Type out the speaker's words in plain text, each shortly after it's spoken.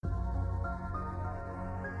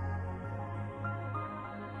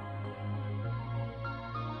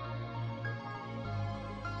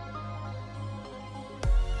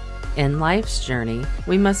In life's journey,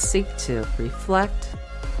 we must seek to reflect,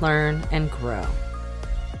 learn, and grow.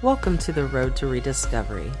 Welcome to the Road to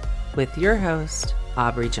Rediscovery with your host,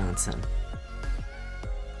 Aubrey Johnson.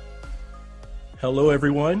 Hello,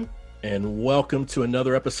 everyone, and welcome to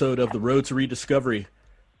another episode of the Road to Rediscovery.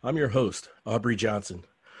 I'm your host, Aubrey Johnson.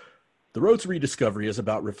 The Road to Rediscovery is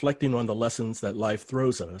about reflecting on the lessons that life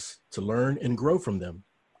throws at us to learn and grow from them.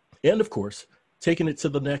 And of course, taking it to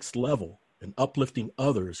the next level and uplifting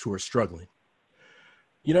others who are struggling.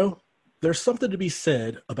 You know, there's something to be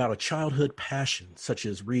said about a childhood passion, such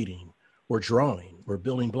as reading or drawing or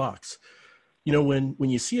building blocks. You know, when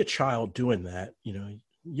you see a child doing that,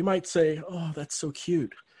 you might say, oh, that's so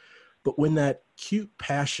cute. But when that cute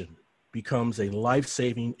passion becomes a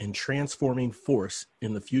life-saving and transforming force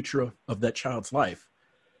in the future of that child's life,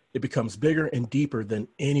 it becomes bigger and deeper than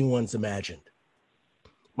anyone's imagined.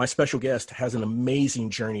 My special guest has an amazing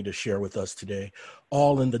journey to share with us today,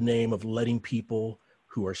 all in the name of letting people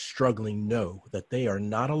who are struggling know that they are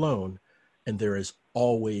not alone and there is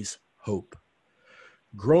always hope.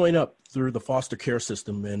 Growing up through the foster care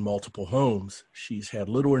system in multiple homes, she's had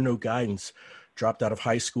little or no guidance, dropped out of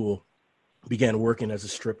high school, began working as a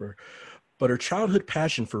stripper. But her childhood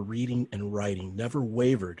passion for reading and writing never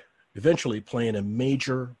wavered, eventually playing a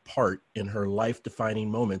major part in her life-defining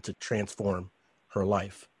moment to transform her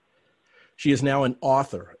life. She is now an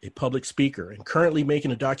author, a public speaker, and currently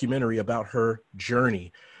making a documentary about her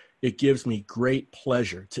journey. It gives me great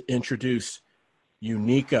pleasure to introduce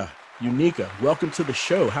Unica. Unica, welcome to the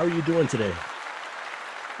show. How are you doing today?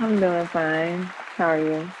 I'm doing fine. How are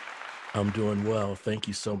you? I'm doing well. Thank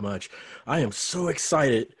you so much. I am so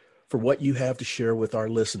excited for what you have to share with our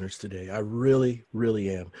listeners today. I really, really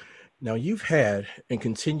am. Now, you've had and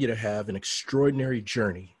continue to have an extraordinary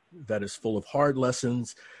journey that is full of hard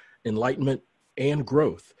lessons, enlightenment, and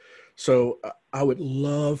growth. So I would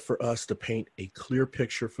love for us to paint a clear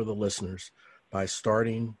picture for the listeners by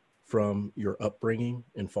starting from your upbringing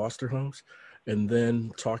in foster homes and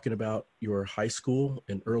then talking about your high school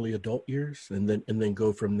and early adult years and then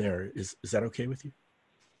go from there. Is that okay with you?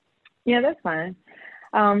 Yeah, that's fine.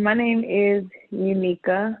 My name is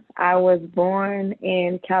Unica. I was born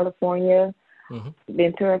in California,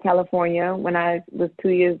 Ventura, California. When I was 2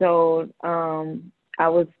 years old, I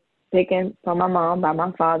was taken from my mom by my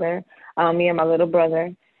father, me and my little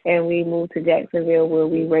brother, and we moved to Jacksonville where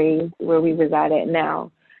we reside at now.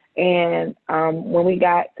 And when we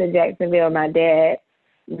got to Jacksonville, my dad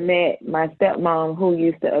met my stepmom who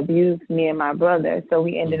used to abuse me and my brother. So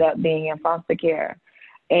we ended up being in foster care.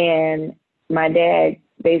 And my dad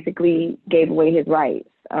basically gave away his rights.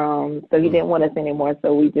 So he didn't want us anymore.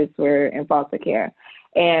 So we just were in foster care.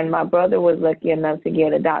 And my brother was lucky enough to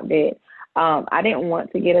get adopted. I didn't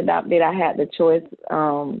want to get adopted. I had the choice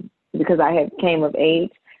because I had came of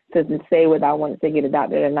age to say whether I wanted to get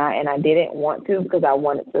adopted or not. And I didn't want to because I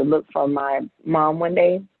wanted to look for my mom one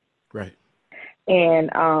day. Right. And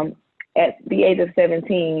at the age of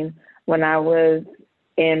 17, when I was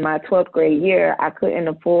in my 12th grade year, I couldn't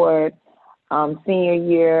afford senior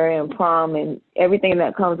year and prom and everything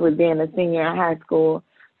that comes with being a senior in high school.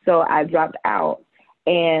 So I dropped out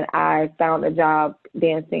and I found a job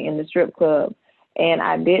dancing in the strip club. And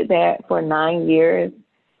I did that for 9 years.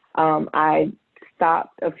 I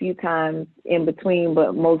stopped a few times in between,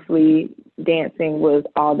 but mostly dancing was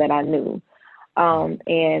all that I knew.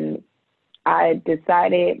 And I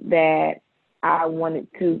decided that I wanted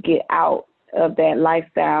to get out of that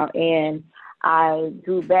lifestyle, and I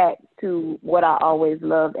drew back to what I always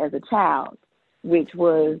loved as a child, which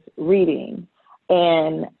was reading.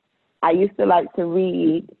 And I used to like to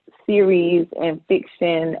read series and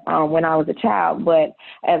fiction when I was a child, but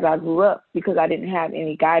as I grew up, because I didn't have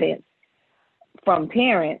any guidance from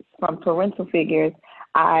parents, from parental figures,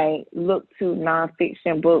 I looked to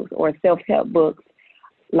nonfiction books or self-help books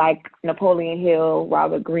like Napoleon Hill,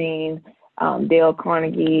 Robert Greene, Dale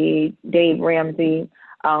Carnegie, Dave Ramsey,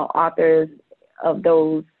 authors of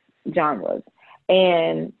those genres.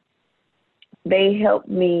 And they helped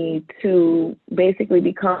me to basically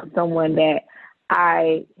become someone that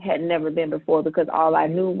I had never been before because all I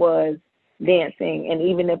knew was dancing. And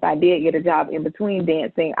even if I did get a job in between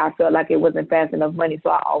dancing, I felt like it wasn't fast enough money, so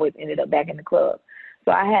I always ended up back in the club.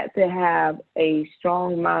 So I had to have a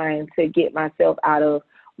strong mind to get myself out of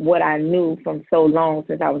what I knew from so long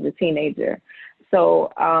since I was a teenager.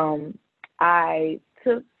 So I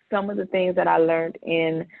took some of the things that I learned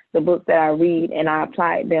in the books that I read and I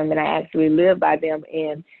applied them and I actually lived by them.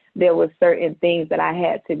 And there were certain things that I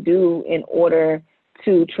had to do in order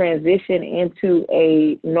to transition into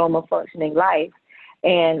a normal functioning life.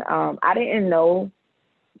 And I didn't know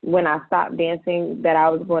when I stopped dancing that I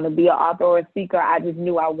was going to be an author or a speaker. I just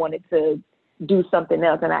knew I wanted to do something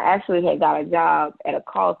else. And I actually had got a job at a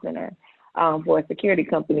call center for a security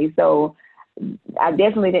company. So I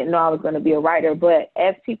definitely didn't know I was going to be a writer. But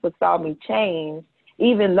as people saw me change,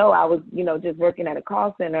 even though I was, just working at a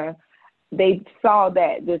call center, they saw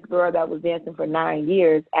that this girl that was dancing for 9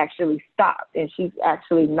 years actually stopped, and she's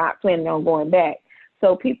actually not planning on going back.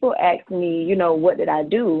 So people asked me, what did I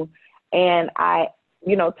do? And I,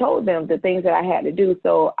 told them the things that I had to do.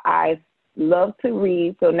 So I love to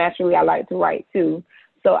read. So naturally I like to write too.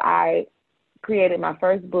 So I created my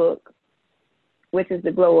first book, which is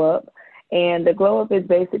The Glow Up. And The Glow Up is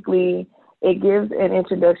basically, it gives an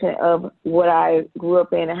introduction of what I grew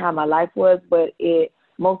up in and how my life was, but it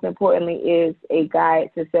most importantly is a guide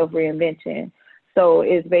to self-reinvention. So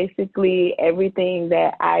it's basically everything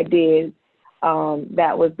that I did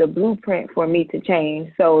that was the blueprint for me to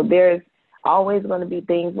change. So there's always going to be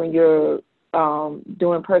things when you're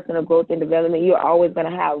doing personal growth and development, you're always going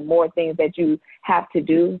to have more things that you have to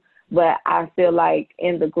do. But I feel like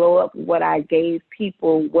in the Glow Up, what I gave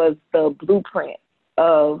people was the blueprint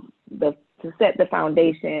to set the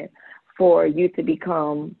foundation for you to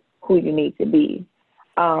become who you need to be.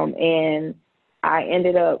 And I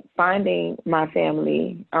ended up finding my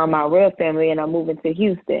family, my real family, and I'm moving to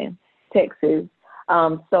Houston, Texas.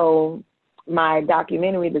 So my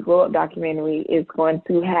documentary, the Glow Up documentary, is going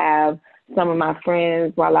to have some of my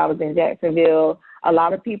friends while I was in Jacksonville. A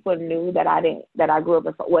lot of people knew that I grew up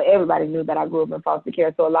everybody knew that I grew up in foster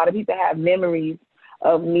care. So a lot of people have memories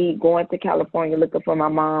of me going to California looking for my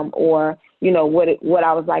mom, or, what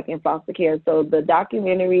I was like in foster care. So the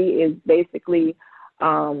documentary is basically,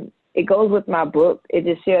 it goes with my book. It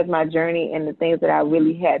just shares my journey and the things that I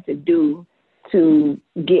really had to do to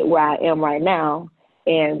get where I am right now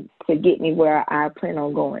and to get me where I plan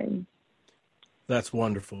on going. That's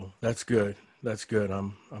wonderful. That's good. That's good.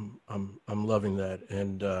 I'm loving that.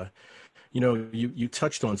 And, you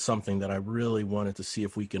touched on something that I really wanted to see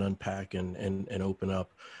if we can unpack and open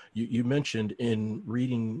up. You mentioned in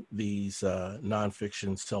reading these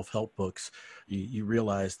nonfiction self-help books, you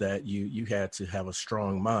realized that you had to have a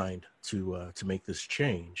strong mind to make this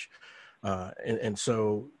change.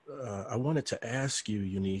 So I wanted to ask you,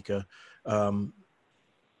 Unica,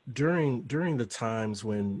 during the times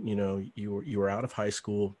when, you were out of high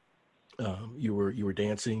school, you were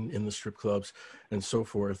dancing in the strip clubs and so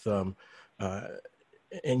forth,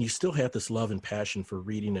 and you still had this love and passion for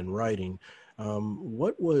reading and writing. Can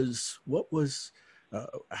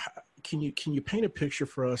you paint a picture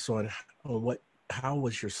for us on how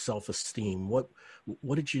was your self-esteem? Where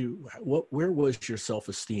was your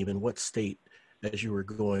self-esteem, and what state as you were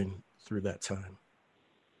going through that time?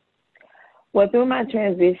 Well, through my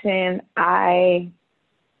transition, I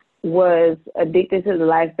was addicted to the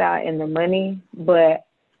lifestyle and the money. But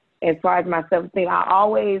as far as my self-esteem, I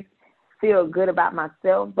always feel good about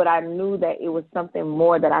myself, but I knew that it was something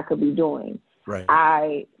more that I could be doing. Right.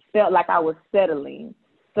 I felt like I was settling.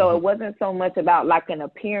 So It wasn't so much about like an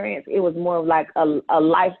appearance. It was more of like a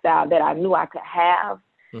lifestyle that I knew I could have,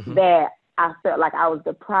 that I felt like I was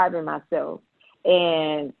depriving myself.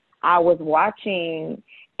 And I was watching,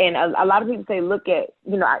 and a lot of people say, a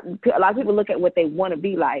lot of people look at what they want to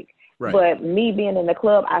be like. Right. But me being in the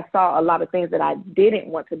club, I saw a lot of things that I didn't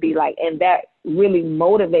want to be like. And that really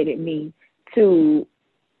motivated me to,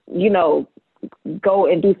 go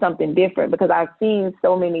and do something different, because I've seen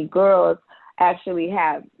so many girls actually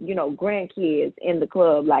have, grandkids in the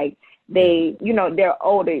club. Like they, they're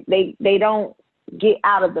older. They don't get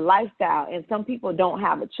out of the lifestyle, and some people don't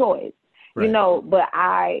have a choice. Right. But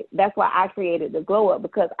that's why I created the Glow Up,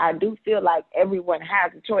 because I do feel like everyone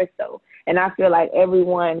has a choice though. And I feel like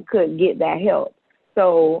everyone could get that help.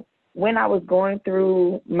 So when I was going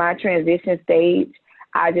through my transition stage,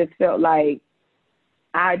 I just felt like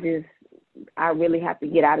I really have to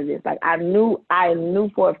get out of this. Like I knew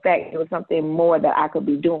for a fact it was something more that I could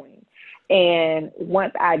be doing. And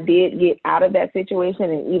once I did get out of that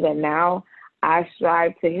situation, and even now, I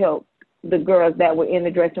strive to help the girls that were in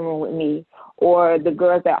the dressing room with me, or the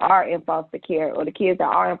girls that are in foster care, or the kids that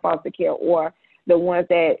are in foster care, or the ones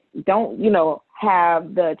that don't,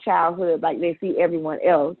 have the childhood like they see everyone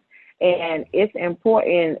else. And it's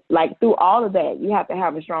important, like through all of that, you have to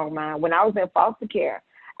have a strong mind. When I was in foster care,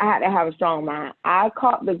 I had to have a strong mind. I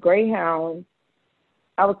caught the Greyhound.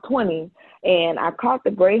 I was 20, and I caught the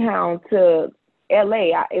Greyhound to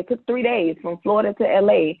LA. It took 3 days from Florida to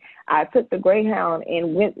LA. I took the Greyhound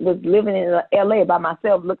and was living in LA by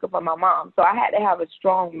myself looking for my mom. So I had to have a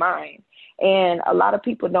strong mind. And a lot of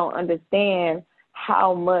people don't understand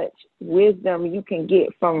how much wisdom you can get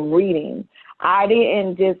from reading. I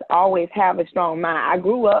didn't just always have a strong mind. I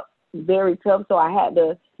grew up very tough, so I had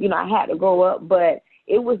to grow up, but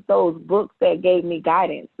it was those books that gave me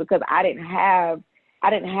guidance, because I didn't have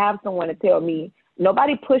someone to tell me.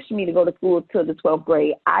 Nobody pushed me to go to school till the 12th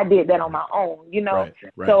grade. I did that on my own,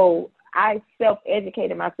 Right. So I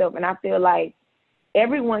self-educated myself, and I feel like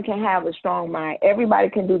everyone can have a strong mind. Everybody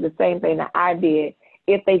can do the same thing that I did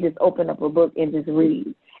if they just open up a book and just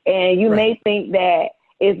read. And you may think that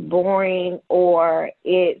it's boring or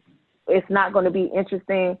it's not going to be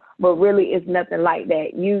interesting, but really it's nothing like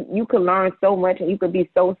that. You can learn so much, and you can be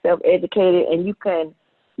so self-educated, and you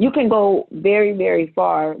can go very, very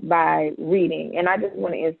far by reading. And I just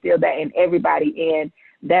want to instill that in everybody. And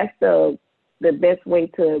that's the best way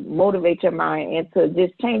to motivate your mind and to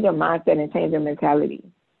just change your mindset and change your mentality.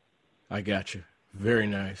 I got you. Very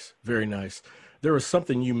nice. Very nice. There was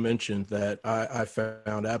something you mentioned that I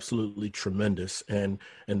found absolutely tremendous, and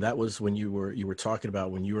that was when you were talking about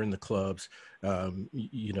when you were in the clubs.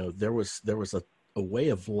 There was a way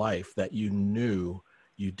of life that you knew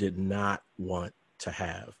you did not want to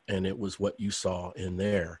have, and it was what you saw in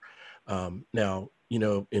there. Now,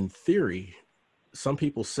 in theory, some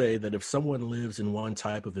people say that if someone lives in one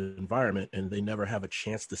type of environment and they never have a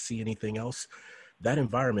chance to see anything else, that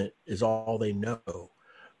environment is all they know.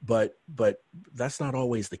 But that's not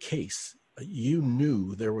always the case. You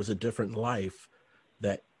knew there was a different life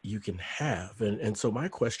that you can have. And so my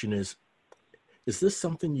question is this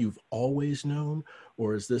something you've always known,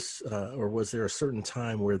 or is this, or was there a certain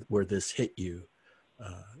time where this hit you,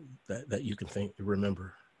 that you can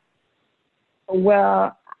remember?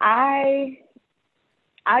 Well, I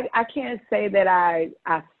can't say that I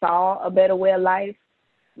saw a better way of life,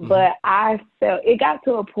 but I felt it got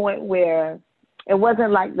to a point where it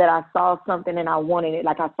wasn't like that I saw something and I wanted it,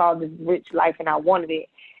 like I saw this rich life and I wanted it.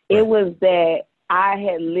 Right. It was that I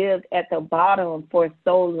had lived at the bottom for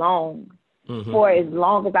so long. For as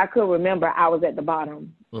long as I could remember, I was at the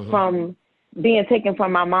bottom. From being taken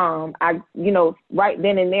from my mom, right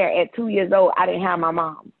then and there at 2 years old, I didn't have my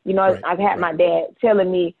mom. I had my dad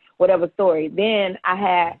telling me whatever story. Then I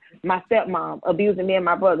had my stepmom abusing me and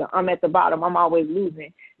my brother. I'm at the bottom. I'm always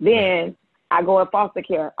losing. Then I go in foster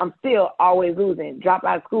care. I'm still always losing. Drop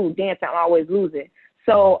out of school, dancing, I'm always losing.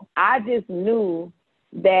 So I just knew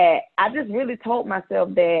that I just really told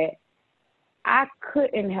myself that I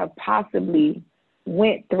couldn't have possibly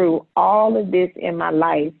went through all of this in my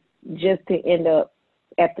life just to end up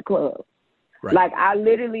at the club. Right. Like, I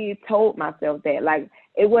literally told myself that. Like,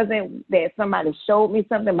 it wasn't that somebody showed me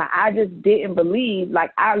something, but I just didn't believe.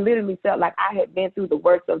 Like, I literally felt like I had been through the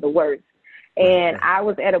worst of the worst. And I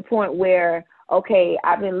was at a point where, okay,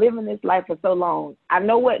 I've been living this life for so long. I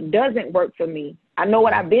know what doesn't work for me. I know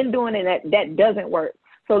what I've been doing, and that doesn't work.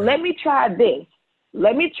 So let me try this.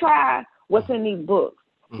 Let me try what's in these books.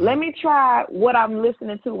 Let me try what I'm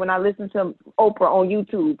listening to when I listen to Oprah on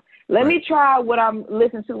YouTube. Let me try what I'm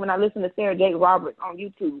listening to when I listen to Sarah J. Roberts on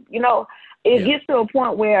YouTube. It gets to a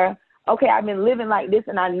point where, okay, I've been living like this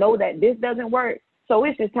and I know that this doesn't work. So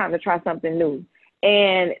it's just time to try something new.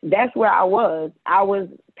 And that's where I was. I was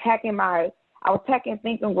packing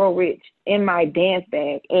Think and Grow Rich in my dance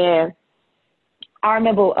bag. And I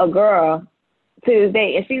remember a girl to this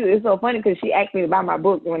day, and it's so funny because she asked me to buy my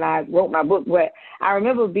book when I wrote my book. But I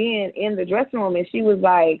remember being in the dressing room, and she was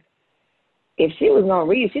like, if she was going to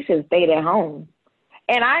read, she should have stayed at home.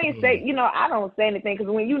 And I ain't say, I don't say anything,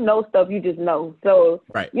 because when you know stuff, you just know. So,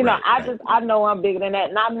 I know I'm bigger than that.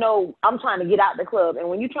 And I know I'm trying to get out the club. And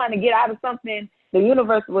when you're trying to get out of something, the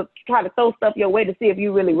universe will try to throw stuff your way to see if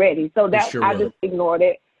you're really ready. So that I just ignored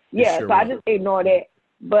it. I just ignored it.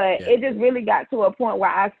 But it just really got to a point where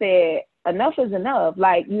I said, enough is enough.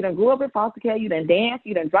 Like, you done grew up in foster care, you done danced,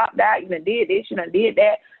 you done dropped out, you done did this, you done did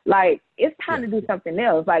that. Like, it's time to do something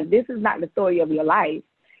else. Like, this is not the story of your life.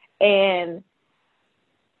 And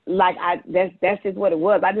like, that's just what it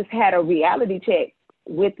was. I just had a reality check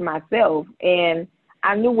with myself, and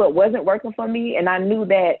I knew what wasn't working for me, and I knew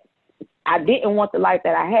that I didn't want the life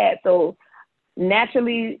that I had. So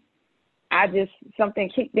naturally, something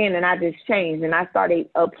kicked in and I just changed, and I started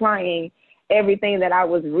applying everything that I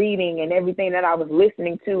was reading and everything that I was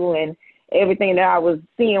listening to and everything that I was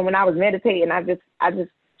seeing when I was meditating. I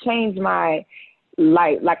just changed my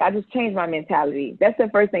life. Like, I just changed my mentality. That's the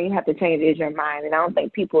first thing you have to change, is your mind. And I don't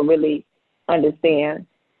think people really understand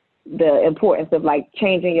the importance of, like,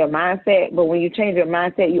 changing your mindset. But when you change your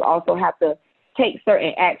mindset, you also have to take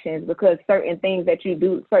certain actions, because certain things that you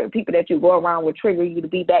do, certain people that you go around will trigger you to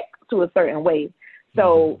be back to a certain way.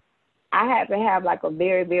 So I had to have, like, a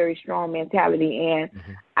very, very strong mentality. And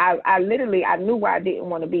I literally knew where I didn't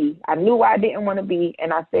want to be. I knew where I didn't want to be.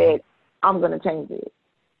 And I said, I'm going to change it.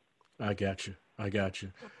 I got you.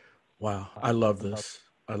 Wow. I love this.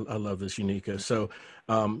 I love this, Unica. So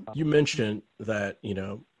you mentioned that,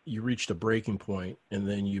 you reached a breaking point and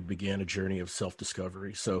then you began a journey of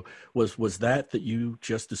self-discovery. So was that you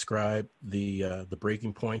just described the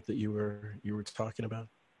breaking point that you were talking about?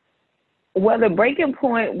 Well, the breaking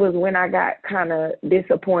point was when I got kind of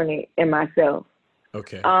disappointed in myself.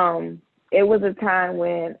 Okay. It was a time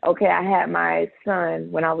when, I had my son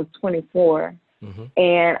when I was 24,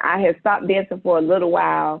 and I had stopped dancing for a little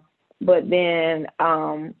while, but then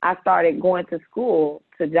I started going to school,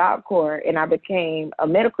 to Job Corps, and I became a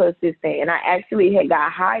medical assistant, and I actually had got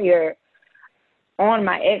hired on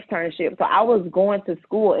my externship. So I was going to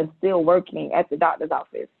school and still working at the doctor's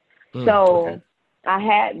office. I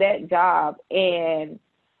had that job, and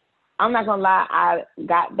I'm not going to lie, I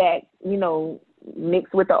got back,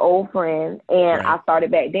 mixed with the old friend, and I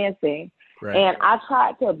started back dancing. Right. And I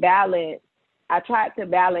tried to balance,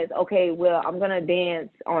 okay, well, I'm going to dance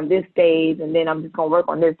on this stage, and then I'm just going to work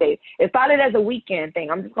on this day. It started as a weekend thing.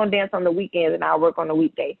 I'm just going to dance on the weekends, and I'll work on the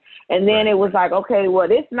weekday. And then it was like, okay, well,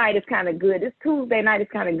 this night is kind of good. This Tuesday night is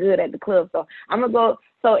kind of good at the club, so I'm going to go.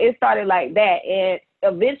 So it started like that, and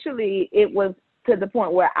eventually it was to the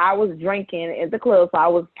point where I was drinking at the club, so I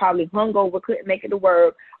was probably hungover, couldn't make it to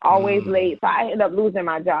work, always late, so I ended up losing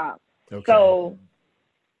my job. Okay. So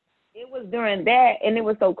it was during that, and it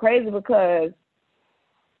was so crazy because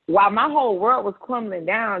while my whole world was crumbling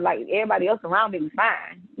down, like everybody else around me was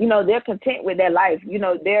fine. They're content with their life.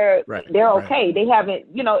 They're okay. They haven't,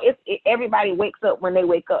 everybody wakes up when they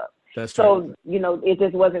wake up. That's so, it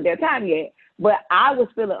just wasn't their time yet. But I was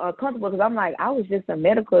feeling uncomfortable because I'm like, I was just a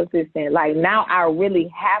medical assistant. Like, now I really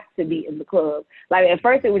have to be in the club. Like, at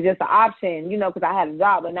first it was just an option, because I had a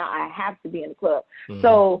job, but now I have to be in the club. Mm-hmm.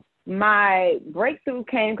 So my breakthrough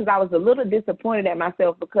came because I was a little disappointed at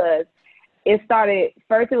myself because it started,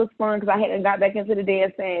 first it was fun because I hadn't got back into the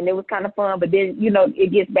dancing. It was kind of fun, but then,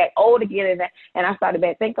 it gets back old again. And I started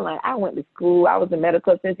back thinking, like, I went to school. I was a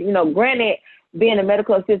medical assistant. Granted, being a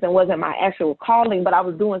medical assistant wasn't my actual calling, but I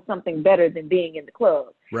was doing something better than being in the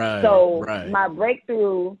club. Right. So my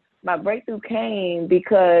breakthrough came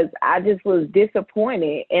because I just was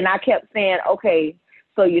disappointed, and I kept saying, okay,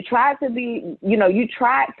 so you tried to be, you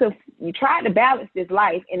tried to balance this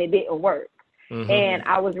life, and it didn't work. Mm-hmm. And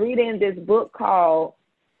I was reading this book called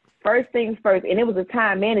First Things First, and it was a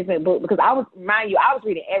time management book because I was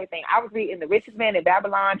reading everything. I was reading The Richest Man in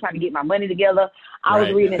Babylon, trying to get my money together. I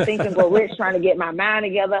was reading Think and Grow Rich, trying to get my mind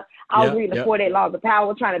together. I was reading The 48 Laws of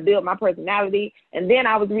Power, trying to build my personality. And then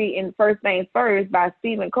I was reading First Things First by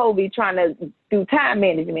Stephen Covey, trying to do time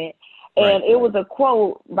management. And it was a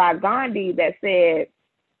quote by Gandhi that said,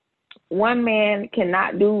 one man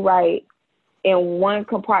cannot do right in one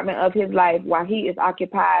compartment of his life while he is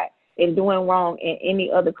occupied in doing wrong in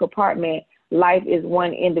any other compartment. Life is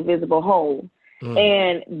one indivisible whole.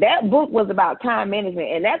 And that book was about time management.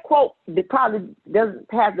 And that quote probably doesn't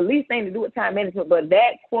have the least thing to do with time management, but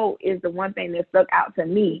that quote is the one thing that stuck out to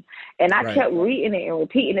me. And I kept reading it and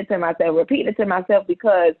repeating it to myself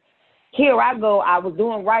because here I go. I was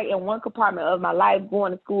doing right in one compartment of my life,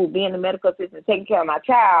 going to school, being a medical assistant, taking care of my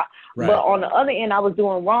child. Right. But on the other end, I was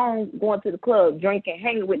doing wrong, going to the club, drinking,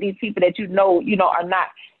 hanging with these people that are not,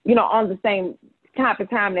 on the same type of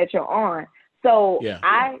time that you're on. So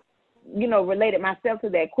I, related myself to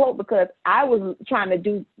that quote because I was trying to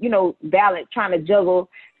do, balance, trying to juggle.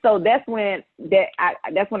 So that's when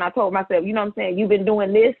I told myself, you know what I'm saying? You've been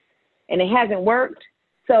doing this and it hasn't worked.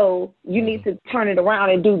 So you need to turn it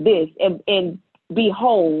around and do this and be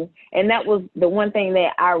whole. And that was the one thing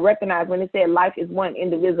that I recognized when it said life is one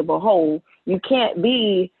indivisible whole. You can't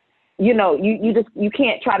be, you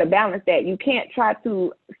can't try to balance that.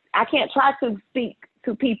 I can't try to speak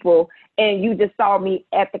to people and you just saw me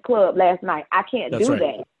at the club last night. I can't do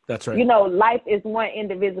that. That's right. Life is one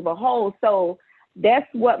indivisible whole. So that's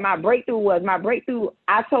what my breakthrough was. My breakthrough,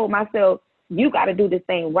 I told myself, you got to do this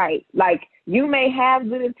thing right. Like, you may have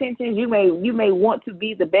good intentions. You may want to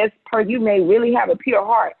be the best person. You may really have a pure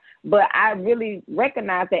heart. But I really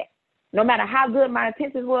recognize that no matter how good my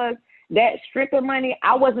intentions was, that stripper money,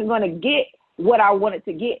 I wasn't going to get what I wanted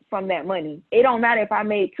to get from that money. It don't matter if I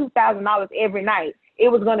made $2,000 every night. It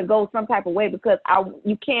was going to go some type of way because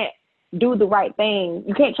you can't do the right thing.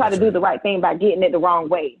 You can't try to do the right thing by getting it the wrong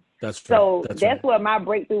way. That's what my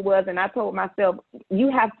breakthrough was. And I told myself,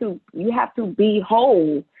 you have to be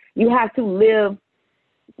whole. You have to live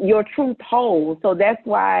your truth whole. So that's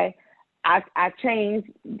why I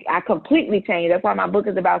changed. I completely changed. That's why my book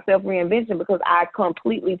is about self-reinvention, because I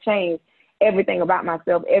completely changed everything about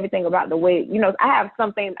myself, everything about the way, I have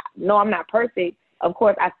something. No, I'm not perfect. of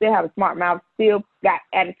course, I still have a smart mouth, still got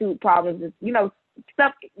attitude problems,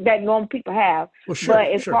 stuff that normal people have. Well, sure,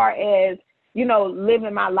 but as sure. far as,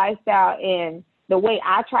 living my lifestyle and the way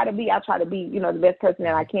I try to be, the best person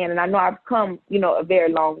that I can. And I know I've come, a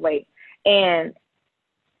very long way. And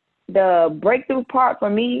the breakthrough part for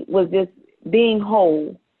me was just being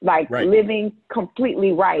whole, like living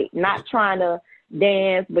completely right, not trying to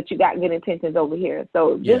dance, but you got good intentions over here.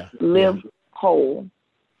 So just live whole.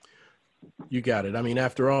 You got it. I mean,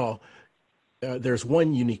 after all, there's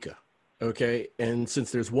one Unica, okay? And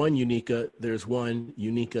since there's one Unica, there's one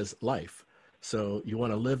Unica's life. So you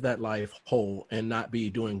want to live that life whole and not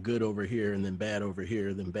be doing good over here and then bad over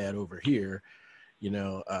here, then bad over here.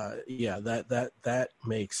 That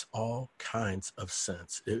makes all kinds of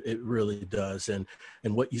sense. It really does. And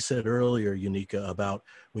what you said earlier, Unica, about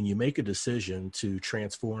when you make a decision to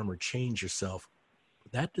transform or change yourself,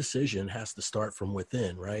 that decision has to start from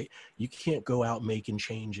within, right? You can't go out making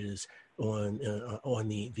changes on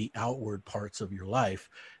the outward parts of your life.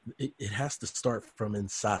 It has to start from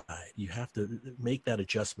inside. You have to make that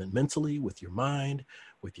adjustment mentally, with your mind,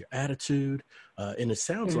 with your attitude. And it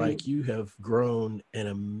sounds like you have grown an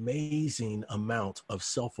amazing amount of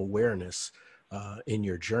self-awareness in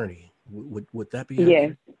your journey. Would that be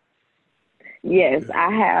accurate? Yes,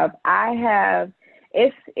 I have.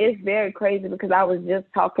 It's very crazy because I was just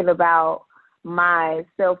talking about my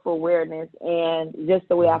self-awareness and just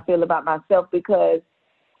the way I feel about myself, because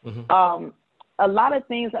a lot of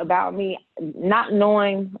things about me, not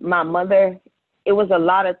knowing my mother, it was a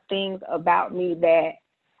lot of things about me that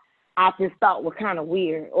I just thought were kind of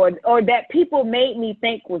weird, or that people made me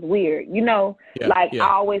think was weird. I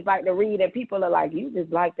always like to read, and people are like, you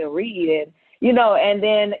just like to read, and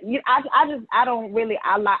then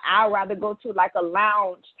I'd rather go to like a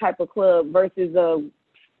lounge type of club versus a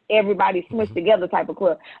everybody smushed together type of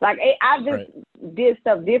club. Like I just did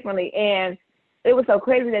stuff differently. And it was so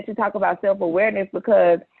crazy that you talk about self-awareness,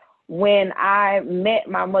 because when I met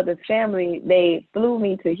my mother's family, they flew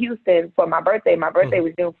me to Houston for my birthday. My birthday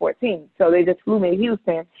was June 14th. So they just flew me to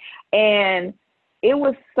Houston. And it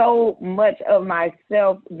was so much of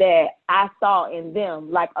myself that I saw in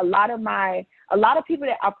them. Like a lot of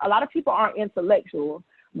people aren't intellectual,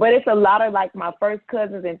 but it's a lot of like my first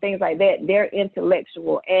cousins and things like that. They're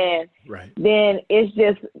intellectual. And then it's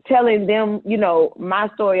just telling them, my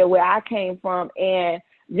story of where I came from, and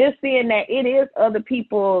just seeing that it is other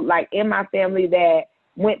people like in my family that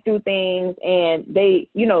went through things and they,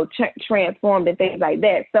 transformed and things like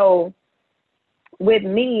that. So with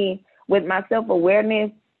me, with my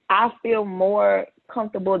self-awareness, I feel more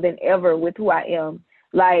comfortable than ever with who I am.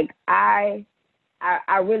 Like I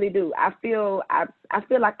really do. I feel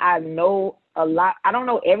like I know a lot. I don't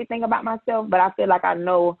know everything about myself, but I feel like I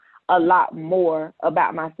know a lot more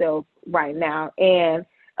about myself right now. And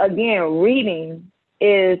again, reading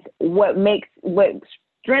is what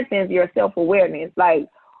strengthens your self-awareness. Like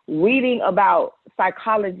reading about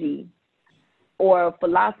psychology or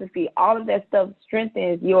philosophy, all of that stuff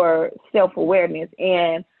strengthens your self-awareness.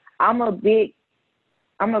 And I'm a big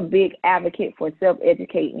advocate for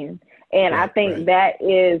self-educating. And I think that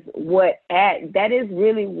is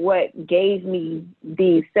really what gave me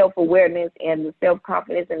the self-awareness and the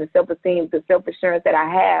self-confidence and the self-esteem, the self-assurance that I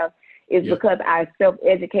have, is because I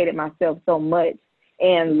self-educated myself so much,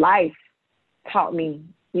 and life taught me,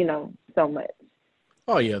 so much.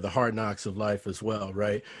 Oh yeah, the hard knocks of life as well,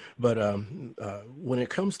 right? But when it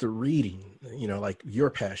comes to reading, like your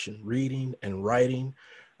passion, reading and writing,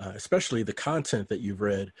 especially the content that you've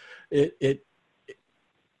read, it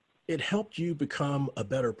helped you become a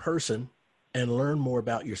better person and learn more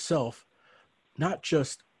about yourself, not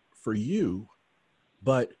just for you,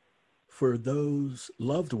 but for those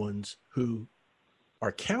loved ones who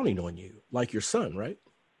are counting on you, like your son, right?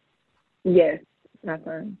 Yes, my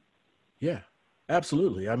son. Yeah,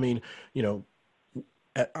 absolutely. I mean,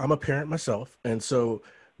 I'm a parent myself, and so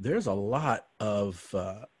there's a lot of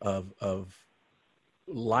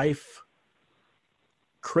life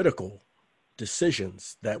critical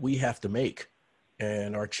decisions that we have to make,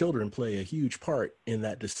 and our children play a huge part in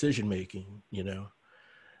that decision making,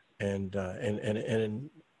 and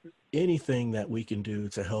anything that we can do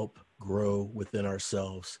to help grow within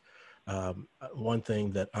ourselves. One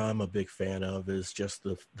thing that I'm a big fan of is just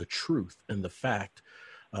the truth and the fact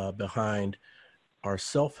behind our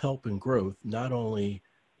self-help and growth. Not only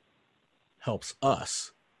helps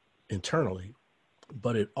us internally,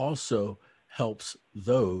 but it also helps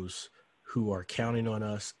those who are counting on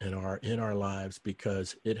us and are in our lives,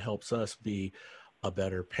 because it helps us be a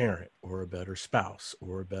better parent or a better spouse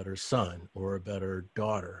or a better son or a better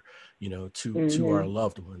daughter, to our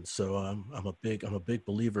loved ones. So I'm a big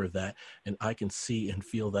believer of that, and I can see and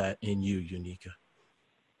feel that in you, Unica.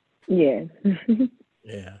 Yes.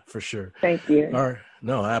 Yeah, for sure. Thank you. All right.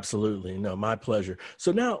 No, absolutely. No, my pleasure.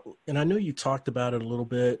 So now, and I know you talked about it a little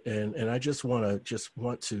bit, and I just want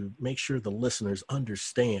to make sure the listeners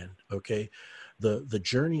understand, okay, the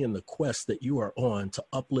journey and the quest that you are on to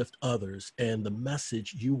uplift others and the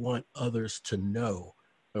message you want others to know,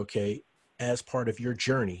 okay, as part of your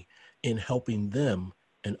journey in helping them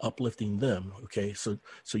and uplifting them. Okay. So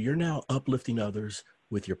you're now uplifting others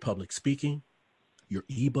with your public speaking, your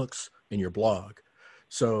ebooks, and your blog.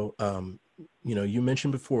 So, you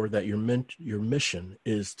mentioned before that your mission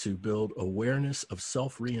is to build awareness of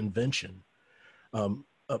self-reinvention.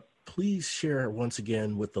 Please share once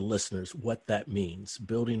again with the listeners what that means,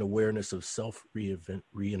 building awareness of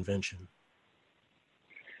self-reinvention.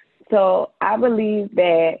 So I believe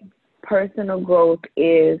that personal growth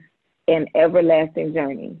is an everlasting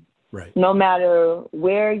journey. Right. No matter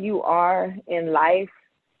where you are in life,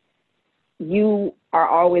 you are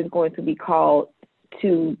always going to be called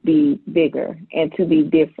to be bigger and to be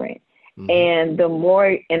different. And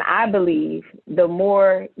I believe the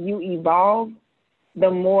more you evolve, the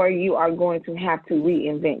more you are going to have to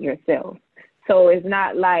reinvent yourself. So it's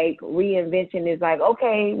not like reinvention is like,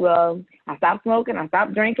 okay, well, I stopped smoking, I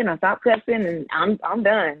stopped drinking, I stopped cussing, and I'm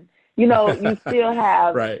done. You still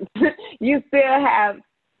have, right. You still have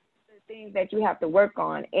things that you have to work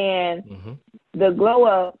on. And the glow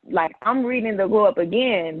up, like I'm reading the glow up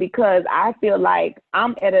again because I feel like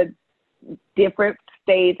I'm at a different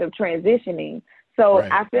stage of transitioning. So right.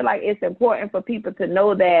 I feel like it's important for people to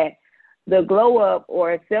know that the glow up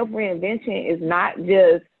or self-reinvention is not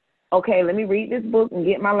just, okay, let me read this book and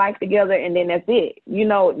get my life together and then that's it.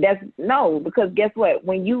 Because guess what?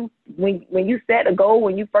 When you set a goal,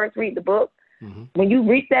 when you first read the book, when you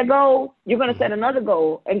reach that goal, you're going to set another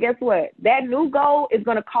goal. And guess what? That new goal is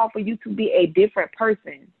going to call for you to be a different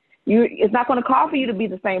person. It's not going to call for you to be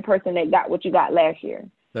the same person that got what you got last year.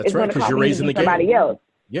 That's right, because you're raising the game. Somebody else.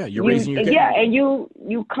 Yeah, you're raising your game. Yeah, and you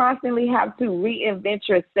constantly have to reinvent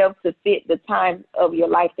yourself to fit the time of your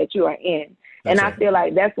life that you are in. That's I right. feel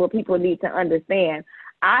like that's what people need to understand.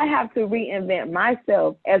 I have to reinvent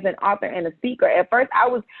myself as an author and a speaker. At first, I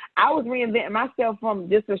was reinventing myself from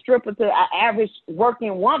just a stripper to an average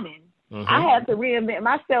working woman. I had to reinvent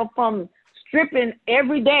myself from stripping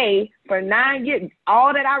every day for 9 years.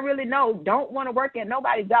 All that I really know, don't want to work at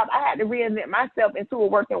nobody's job. I had to reinvent myself into a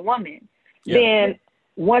working woman. Yeah. Then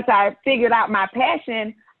once I figured out my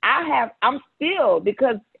passion, I'm still,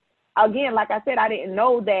 because again, like I said, I didn't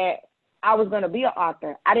know that I was going to be an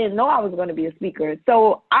author. I didn't know I was going to be a speaker.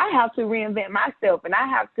 So I have to reinvent myself,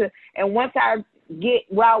 and once I get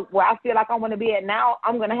where I feel like I want to be at now,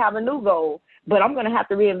 I'm going to have a new goal, but I'm going to have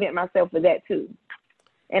to reinvent myself for that too.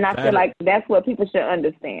 And I feel like that's what people should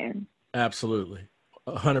understand. Absolutely.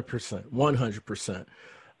 100%, 100%.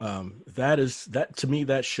 That to me,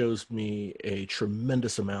 that shows me a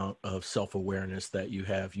tremendous amount of self-awareness that you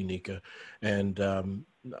have, Unica. And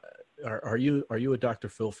are you a Dr.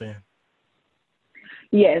 Phil fan?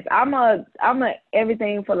 Yes, I'm a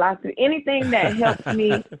everything philosophy. Anything that helps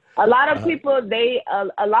me. A lot of people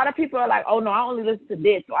are like, oh no, I only listen to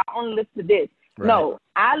this, or I only listen to this. Right. No,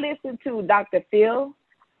 I listen to Dr. Phil.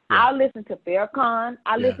 Yeah. I listen to Farrakhan.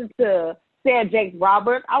 I listen to Sarah Jakes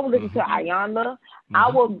Roberts. I will listen to Ayanna. I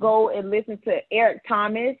will go and listen to Eric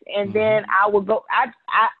Thomas, and then I will go.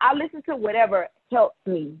 I listen to whatever helps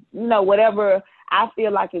me. Whatever I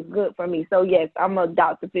feel like is good for me. So yes, I'm a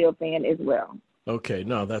Dr. Phil fan as well. Okay,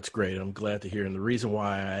 no, that's great. I'm glad to hear. And the reason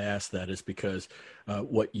why I asked that is because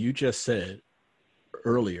what you just said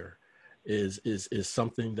earlier is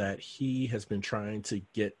something that he has been trying to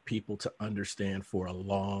get people to understand for a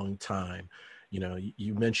long time.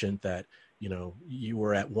 You mentioned that, you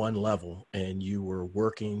were at one level and you were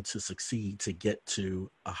working to succeed to get to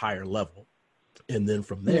a higher level. And then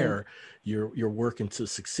from there, you're working to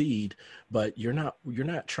succeed, but you're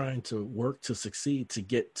not trying to work to succeed to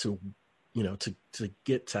get to to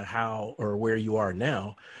get to how or where you are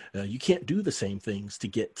now. You can't do the same things to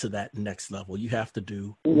get to that next level. You have to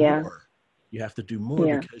do more. You have to do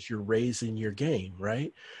more because you're raising your game,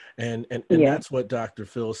 right? And that's what Dr.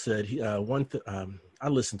 Phil said. I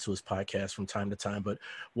listen to his podcast from time to time, but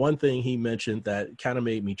one thing he mentioned that kind of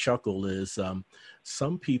made me chuckle is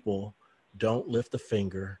some people don't lift a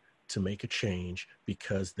finger to make a change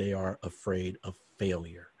because they are afraid of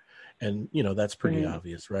failure. And, that's pretty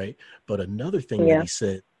obvious, right? But another thing that he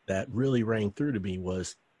said that really rang through to me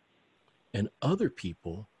was, and other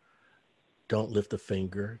people don't lift a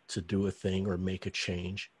finger to do a thing or make a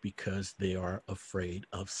change because they are afraid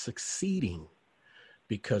of succeeding.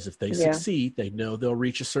 Because if they succeed, they know they'll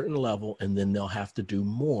reach a certain level, and then they'll have to do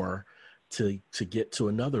more to get to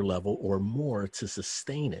another level, or more to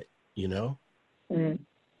sustain it, you know? Mm.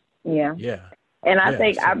 Yeah. Yeah. And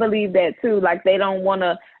I believe that too. Like, they don't want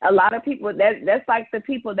to, a lot of people, that's like the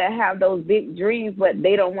people that have those big dreams, but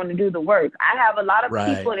they don't want to do the work. I have a lot of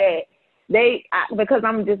people that because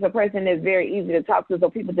I'm just a person that's very easy to talk to, so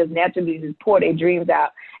people just naturally just pour their dreams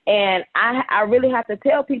out. And I really have to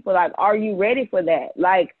tell people, like, are you ready for that?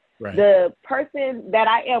 Like, the person that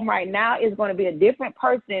I am right now is going to be a different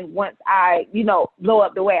person once I, blow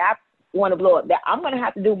up the way I want to blow up. That I'm going to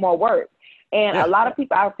have to do more work. And a lot of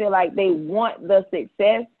people, I feel like they want the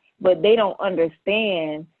success, but they don't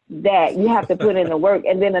understand that you have to put in the work.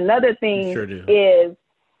 And then another thing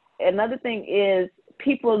is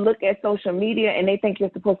people look at social media and they think you're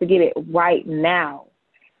supposed to get it right now.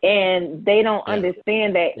 And they don't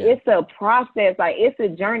understand that it's a process, like it's a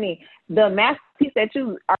journey. The masterpiece that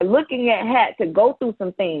you are looking at had to go through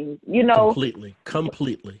some things, Completely.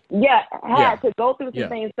 Yeah, had to go through some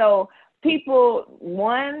things. So people,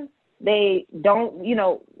 they don't,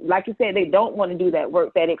 like you said, they don't want to do that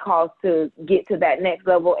work that it costs to get to that next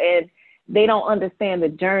level. And they don't understand the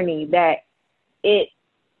journey, that it's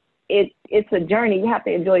a journey. You have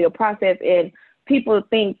to enjoy your process. And people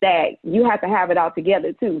think that you have to have it all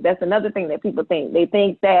together too. That's another thing that people think. They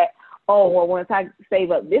think that, once I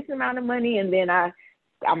save up this amount of money and then I'm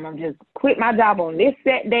going to just quit my job on this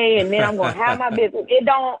set day and then I'm going to have my business.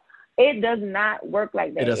 It does not work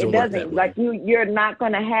like that. It doesn't. Work that way. Like, you're not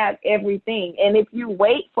going to have everything. And if you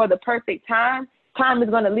wait for the perfect time is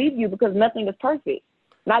going to leave you, because nothing is perfect.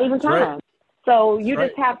 Not even time. Right. So you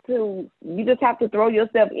just have to throw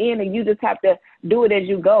yourself in, and you just have to do it as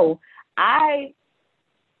you go. I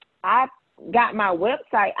got my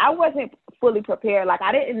website. I wasn't fully prepared. Like,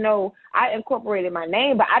 I didn't know, I incorporated my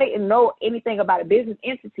name, but I didn't know anything about a business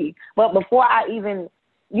entity. But before I even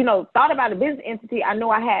thought about a business entity, I know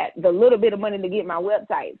I had the little bit of money to get my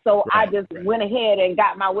website. So I just went ahead and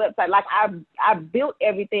got my website. Like, I built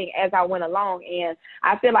everything as I went along. And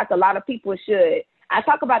I feel like a lot of people should. I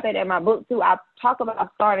talk about that in my book too. I talk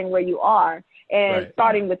about starting where you are and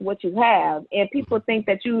starting with what you have. And people think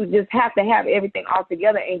that you just have to have everything all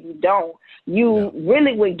together, and you don't. You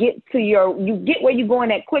really would get where you're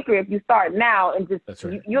going at quicker if you start now, and just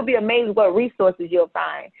you'll be amazed what resources you'll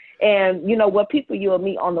find, and what people you'll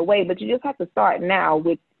meet on the way. But you just have to start now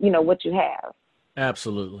with what you have.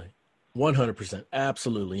 Absolutely. 100%.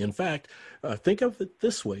 Absolutely. In fact, think of it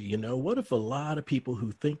this way. What if a lot of people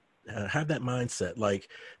who think have that mindset, like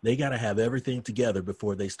they got to have everything together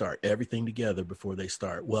before they start,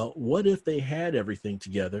 Well, what if they had everything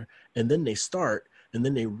together and then they start and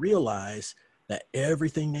then they realize that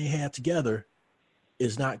everything they had together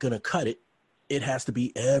is not going to cut it. It has to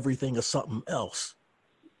be everything or something else,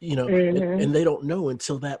 and they don't know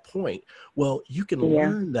until that point. Well, you can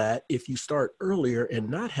learn that if you start earlier and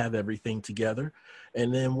not have everything together.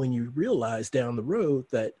 And then when you realize down the road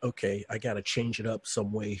that, okay, I got to change it up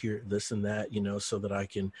some way here, this and that, so that I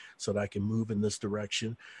can move in this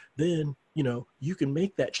direction, then, you can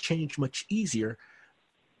make that change much easier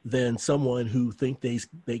than someone who think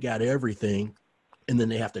they got everything and then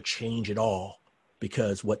they have to change it all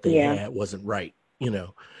because what they had wasn't right,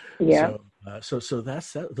 So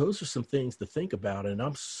those are some things to think about. And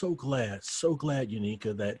I'm so glad,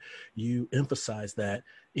 Unica, that you emphasize that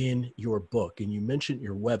in your book. And you mentioned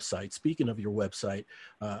your website. Speaking of your website,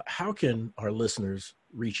 how can our listeners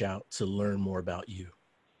reach out to learn more about you?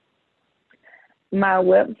 My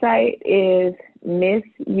website is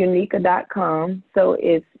missunica.com. So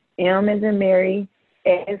it's M as in Mary,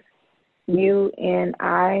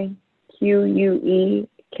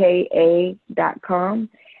 SUNIQUEKA.com.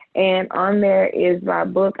 And on there is my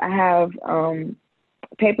book. I have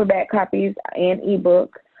paperback copies and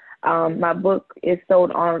ebook. My book is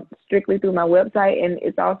sold strictly through my website, and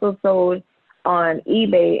it's also sold on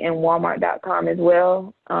eBay and Walmart.com as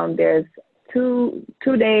well. There's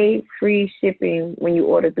two-day free shipping when you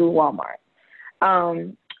order through Walmart.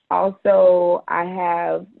 Also, I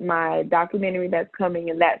have my documentary that's coming,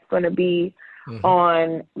 and that's going to be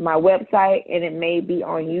on my website, and it may be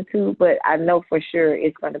on YouTube, but I know for sure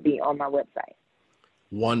it's going to be on my website.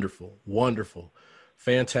 Wonderful.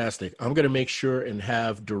 Fantastic. I'm going to make sure and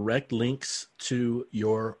have direct links to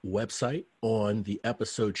your website on the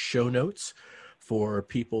episode show notes for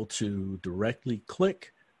people to directly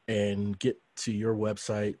click and get to your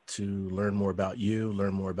website to learn more about you,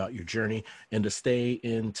 learn more about your journey, and to stay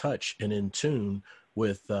in touch and in tune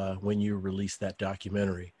with when you release that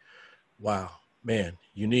documentary. Wow, man,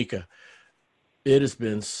 Unica, it has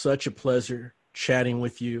been such a pleasure chatting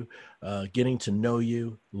with you, getting to know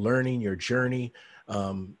you, learning your journey.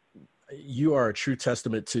 You are a true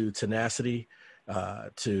testament to tenacity,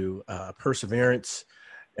 to perseverance,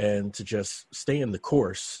 and to just stay in the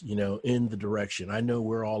course, in the direction. I know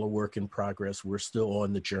we're all a work in progress. We're still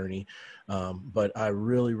on the journey. But I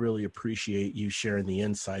really, really appreciate you sharing the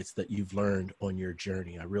insights that you've learned on your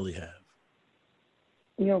journey. I really have.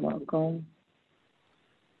 You're welcome.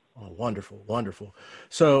 Oh, wonderful, wonderful.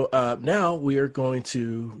 So now we are going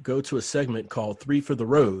to go to a segment called 3 for the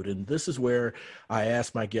Road. And this is where I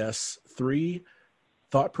ask my guests 3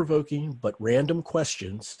 thought-provoking but random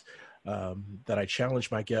questions that I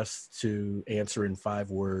challenge my guests to answer in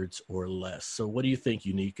 5 words or less. So what do you think,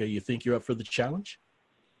 Unica? You think you're up for the challenge?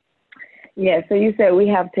 Yeah, so you said we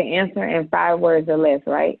have to answer in 5 words or less,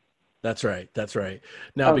 right? That's right. That's right.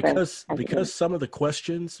 Now, Okay. because some of the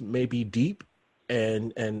questions may be deep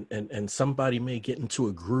and somebody may get into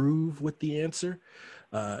a groove with the answer,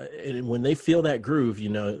 and when they feel that groove,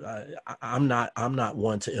 I'm not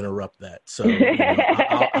one to interrupt that. So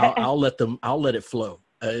I'll let it flow.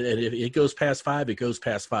 And if it goes past 5, it goes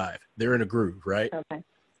past 5. They're in a groove, right? Okay.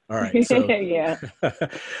 All right. So yeah.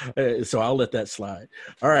 So I'll let that slide.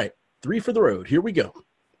 All right. 3 for the road. Here we go.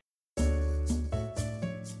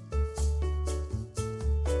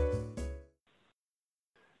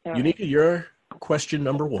 All Unica, your question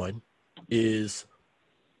number 1 is,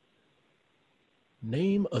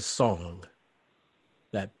 name a song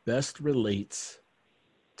that best relates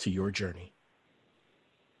to your journey.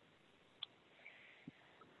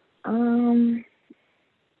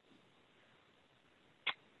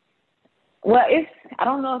 Well, I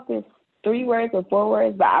don't know if it's 3 words or 4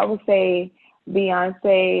 words, but I would say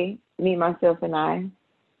Beyonce, Me, Myself, and I.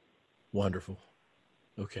 Wonderful.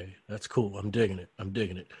 Okay, that's cool. I'm digging it.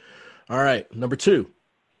 All right, number 2.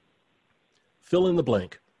 Fill in the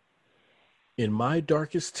blank. In my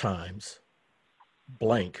darkest times,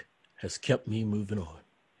 blank has kept me moving on.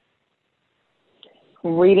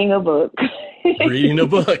 Reading a book. Reading a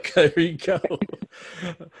book. There you go.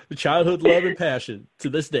 Childhood love and passion to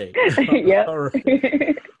this day. Yep. All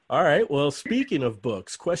right. All right. Well, speaking of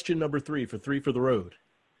books, question number 3 for 3 for the road.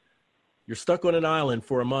 You're stuck on an island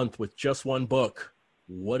for a month with just one book.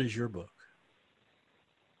 What is your book?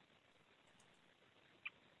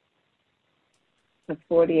 The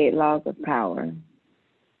 48 Laws of Power.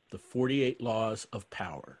 The 48 Laws of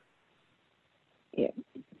Power. Yeah.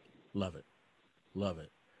 Love it. Love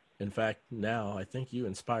it. In fact, now I think you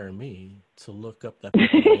inspire me to look up that book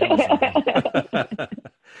on Amazon.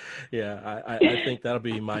 Yeah, I think that'll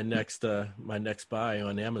be my next buy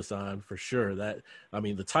on Amazon for sure.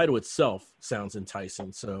 The title itself sounds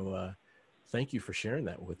enticing. So thank you for sharing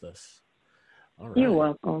that with us. All right. You're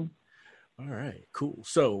welcome. All right, cool.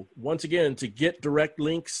 So once again, to get direct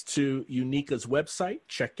links to Unica's website,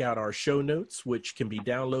 check out our show notes, which can be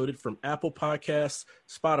downloaded from Apple Podcasts,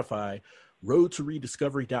 Spotify,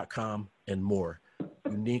 roadtorediscovery.com, and more.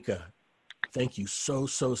 Unica, thank you so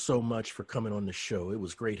much for coming on the show. It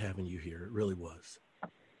was great having you here. It really was.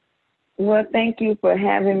 Well, thank you for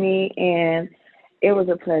having me, and it was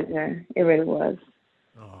a pleasure. It really was.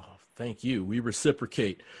 Oh, thank you. We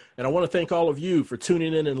reciprocate. And I want to thank all of you for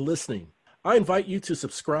tuning in and listening. I invite you to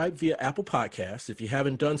subscribe via Apple Podcasts if you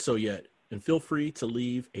haven't done so yet, and feel free to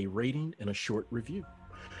leave a rating and a short review.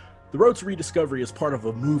 The Road to Rediscovery is part of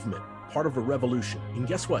a movement, part of a revolution. And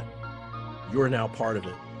guess what? You're now part of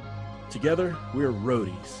it. Together, we're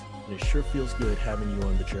roadies, and it sure feels good having you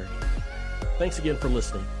on the journey. Thanks again for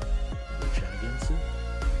listening. We'll chat again soon.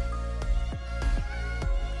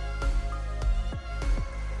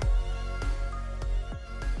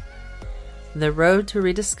 The Road to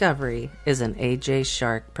Rediscovery is an AJ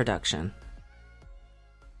Shark production.